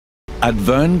At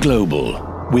Verne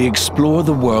Global, we explore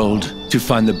the world to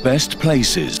find the best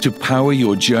places to power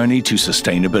your journey to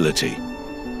sustainability.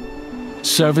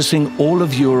 Servicing all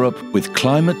of Europe with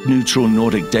climate-neutral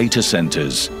Nordic data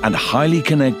centers and highly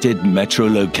connected metro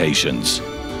locations.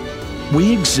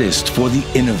 We exist for the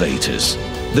innovators,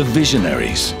 the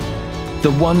visionaries,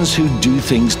 the ones who do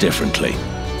things differently.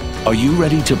 Are you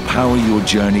ready to power your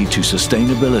journey to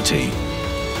sustainability?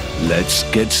 Let's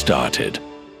get started.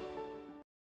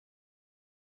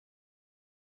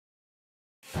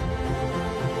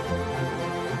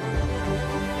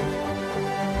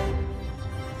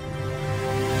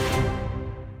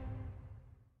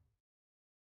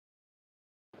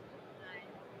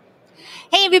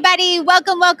 Hey everybody,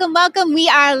 welcome. We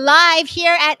are live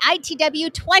here at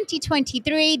ITW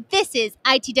 2023. This is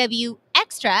ITW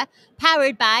Xtra,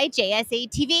 powered by JSA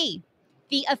TV,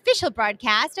 the official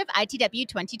broadcast of ITW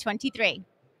 2023.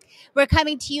 We're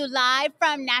coming to you live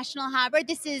from National Harbor.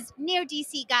 This is near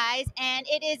DC, guys, and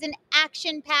it is an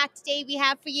action-packed day we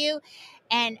have for you.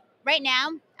 And right now,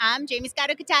 I'm Jamie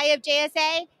Scotto Kataya of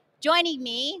JSA, joining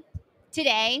me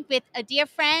today with a dear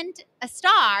friend, a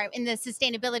star in the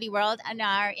sustainability world in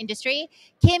our industry,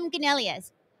 Kim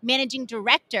Gunnelius, Managing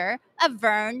Director of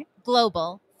Verne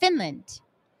Global Finland.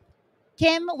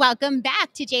 Kim, welcome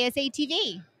back to JSA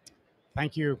TV.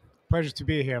 Thank you. Pleasure to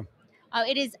be here.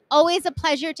 It is always a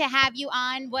pleasure to have you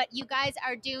on. What you guys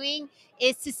are doing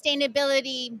is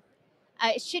sustainability.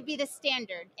 It should be the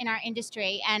standard in our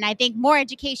industry. And I think more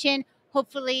education,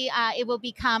 hopefully it will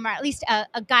become, or at least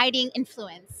a guiding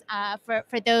influence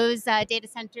for those data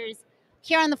centers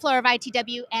here on the floor of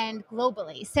ITW and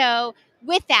globally. So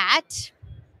with that,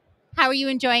 how are you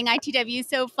enjoying ITW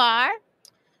so far?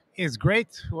 It's great.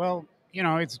 Well, you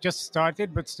know, it's just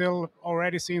started, but still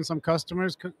already seeing some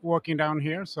customers walking down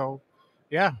here. So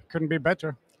yeah, couldn't be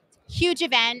better. Huge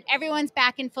event. Everyone's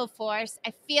back in full force.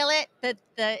 I feel it.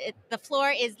 The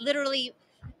floor is literally,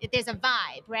 there's a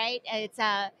vibe, right?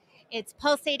 It's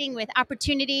pulsating with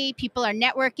opportunity. People are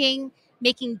networking,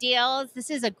 making deals.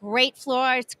 This is a great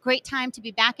floor. It's a great time to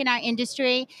be back in our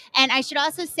industry. And I should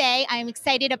also say I'm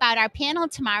excited about our panel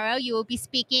tomorrow. You will be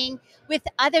speaking with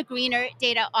other greener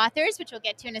data authors, which we'll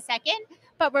get to in a second.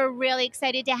 But we're really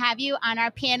excited to have you on our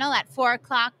panel at 4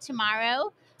 o'clock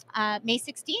tomorrow. May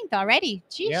 16th already.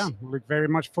 Jeez. Yeah, look very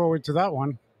much forward to that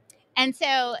one. And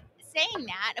so saying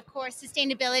that, of course,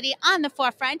 sustainability on the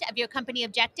forefront of your company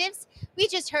objectives. We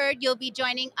just heard you'll be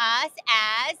joining us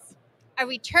as a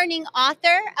returning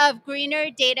author of Greener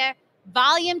Data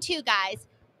Volume 2, guys.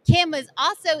 Kim was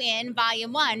also in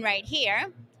Volume 1 right here.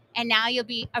 And now you'll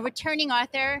be a returning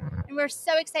author. And we're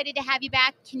so excited to have you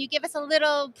back. Can you give us a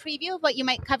little preview of what you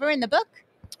might cover in the book?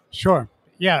 Sure.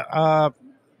 Yeah.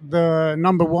 The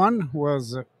number one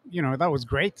was, that was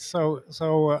great.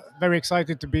 So very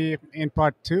excited to be in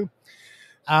part 2.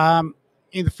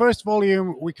 In the first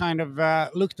volume, we kind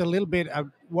of looked a little bit at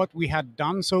what we had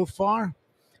done so far,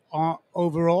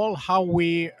 overall, how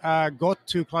we got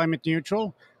to climate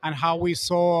neutral, and how we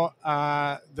saw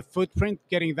the footprint,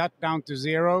 getting that down to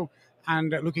 0, and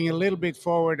looking a little bit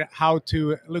forward how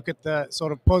to look at the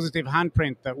sort of positive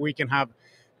handprint that we can have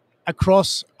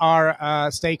across our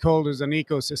stakeholders and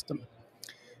ecosystem.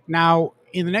 Now,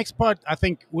 in the next part, I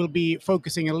think we'll be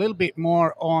focusing a little bit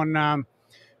more on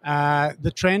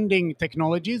the trending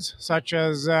technologies, such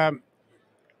as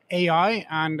AI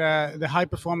and the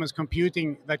high-performance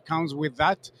computing that comes with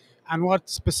that, and what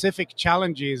specific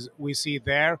challenges we see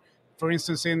there, for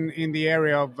instance, in the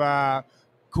area of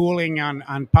cooling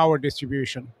and power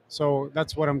distribution. So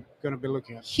that's what I'm going to be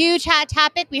looking at. Huge hot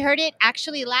topic. We heard it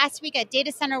actually last week at Data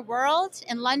Center World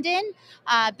in London.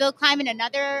 Bill Kleiman,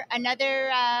 another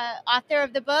author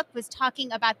of the book, was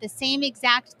talking about the same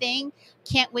exact thing.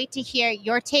 Can't wait to hear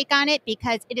your take on it,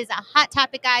 because it is a hot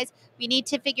topic, guys. We need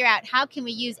to figure out how can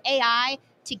we use AI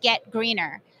to get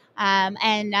greener.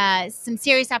 And some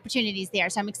serious opportunities there.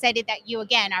 So I'm excited that you,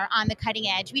 again, are on the cutting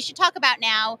edge. We should talk about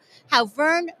now how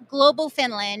Verne Global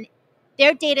Finland,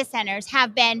 their data centers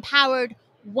have been powered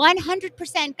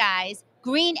 100%, guys,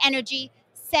 green energy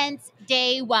since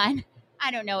day one.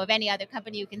 I don't know of any other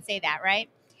company who can say that, right?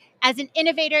 As an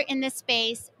innovator in this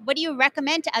space, what do you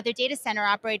recommend to other data center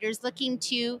operators looking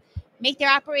to make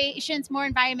their operations more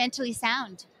environmentally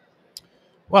sound?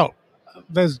 Well,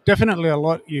 there's definitely a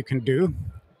lot you can do,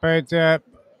 but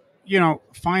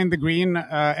find the green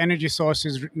energy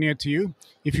sources near to you.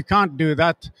 If you can't do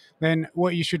that, then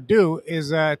what you should do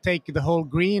is take the whole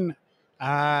green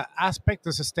aspect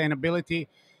of sustainability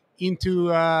into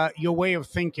your way of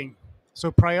thinking.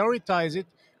 So prioritize it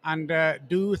and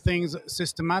do things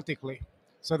systematically.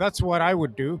 So that's what I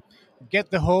would do.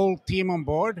 Get the whole team on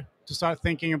board to to start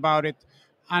thinking about it,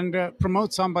 and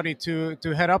promote somebody to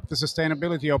head up the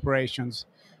sustainability operations.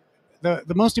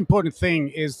 The most important thing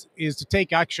is to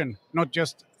take action, not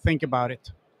just think about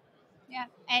it. Yeah.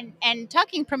 And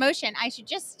talking promotion, I should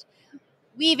just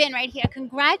weave in right here.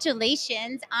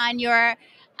 Congratulations on your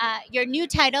new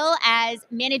title as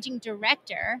managing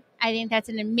director. I think that's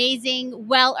an amazing,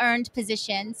 well-earned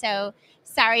position. So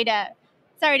sorry to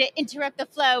interrupt the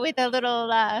flow with a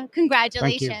little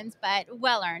congratulations, but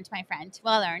well-earned, my friend,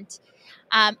 well-earned.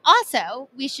 Also,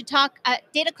 we should talk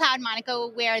Data Cloud Monaco,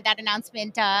 where that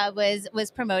announcement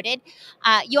was promoted.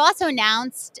 You also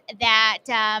announced that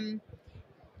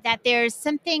that there's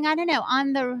something, I don't know,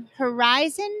 on the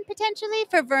horizon potentially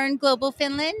for Verne Global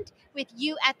Finland with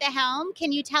you at the helm.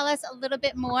 Can you tell us a little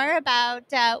bit more about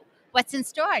what's in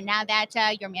store now that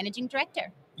you're managing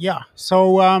director? Yeah.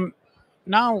 So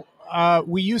now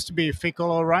we used to be Fickle,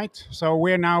 all right. So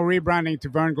we're now rebranding to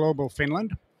Verne Global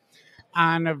Finland.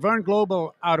 And Verne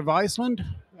Global out of Iceland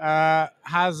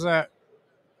has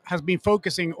been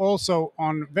focusing also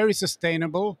on very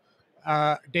sustainable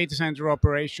data center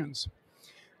operations.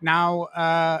 Now,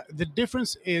 the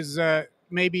difference is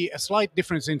maybe a slight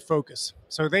difference in focus.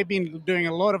 So they've been doing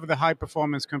a lot of the high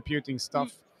performance computing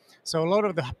stuff. So a lot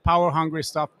of the power hungry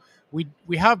stuff,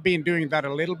 we have been doing that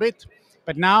a little bit.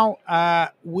 But now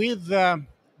with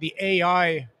the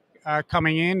AI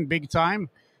coming in big time,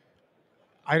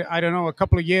 I don't know, a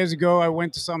couple of years ago, I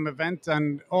went to some event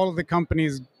and all of the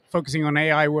companies focusing on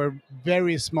AI were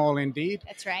very small indeed.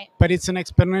 That's right. But it's an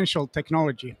exponential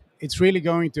technology. It's really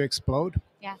going to explode.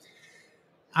 Yeah.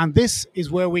 And this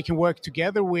is where we can work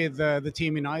together with the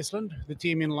team in Iceland, the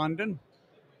team in London,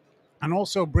 and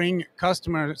also bring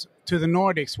customers to the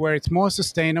Nordics where it's more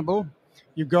sustainable.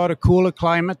 You've got a cooler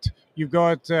climate. You've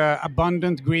got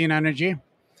abundant green energy.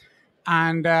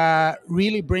 And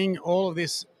really bring all of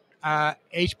this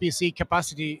HPC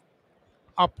capacity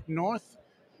up north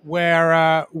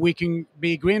where we can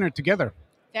be greener together.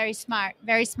 Very smart.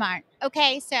 Very smart.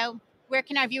 Okay, so where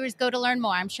can our viewers go to learn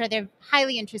more? I'm sure they're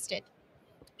highly interested.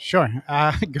 Sure.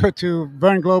 Go to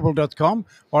verneglobal.com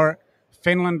or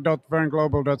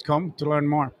finland.verneglobal.com to learn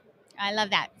more. I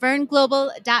love that.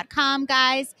 verneglobal.com,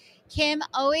 guys. Kim,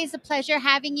 always a pleasure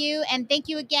having you. And thank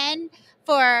you again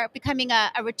for becoming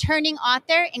a returning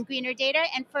author in Greener Data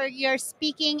and for your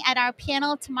speaking at our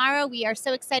panel tomorrow. We are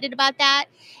so excited about that.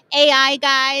 AI,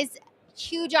 guys,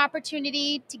 huge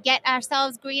opportunity to get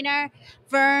ourselves greener.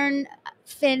 Verne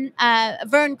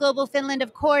Global Finland,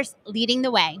 of course, leading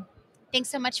the way. Thanks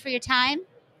so much for your time.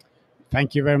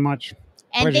 Thank you very much.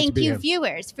 And Pleasure thank you, here.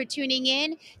 viewers, for tuning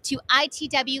in to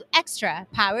ITW Xtra,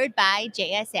 powered by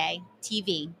JSA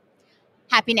TV.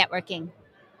 Happy networking.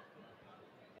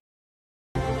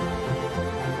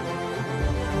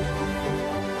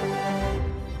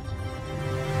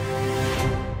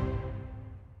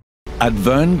 At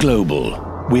Verne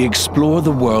Global, we explore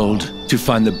the world to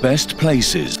find the best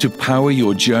places to power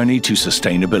your journey to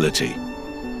sustainability.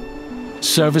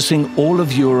 Servicing all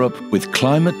of Europe with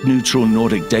climate-neutral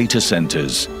Nordic data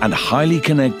centers and highly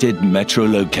connected metro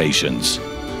locations.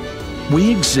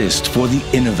 We exist for the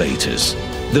innovators,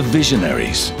 the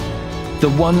visionaries,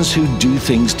 the ones who do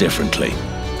things differently.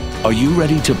 Are you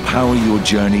ready to power your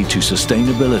journey to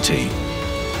sustainability?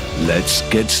 Let's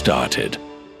get started.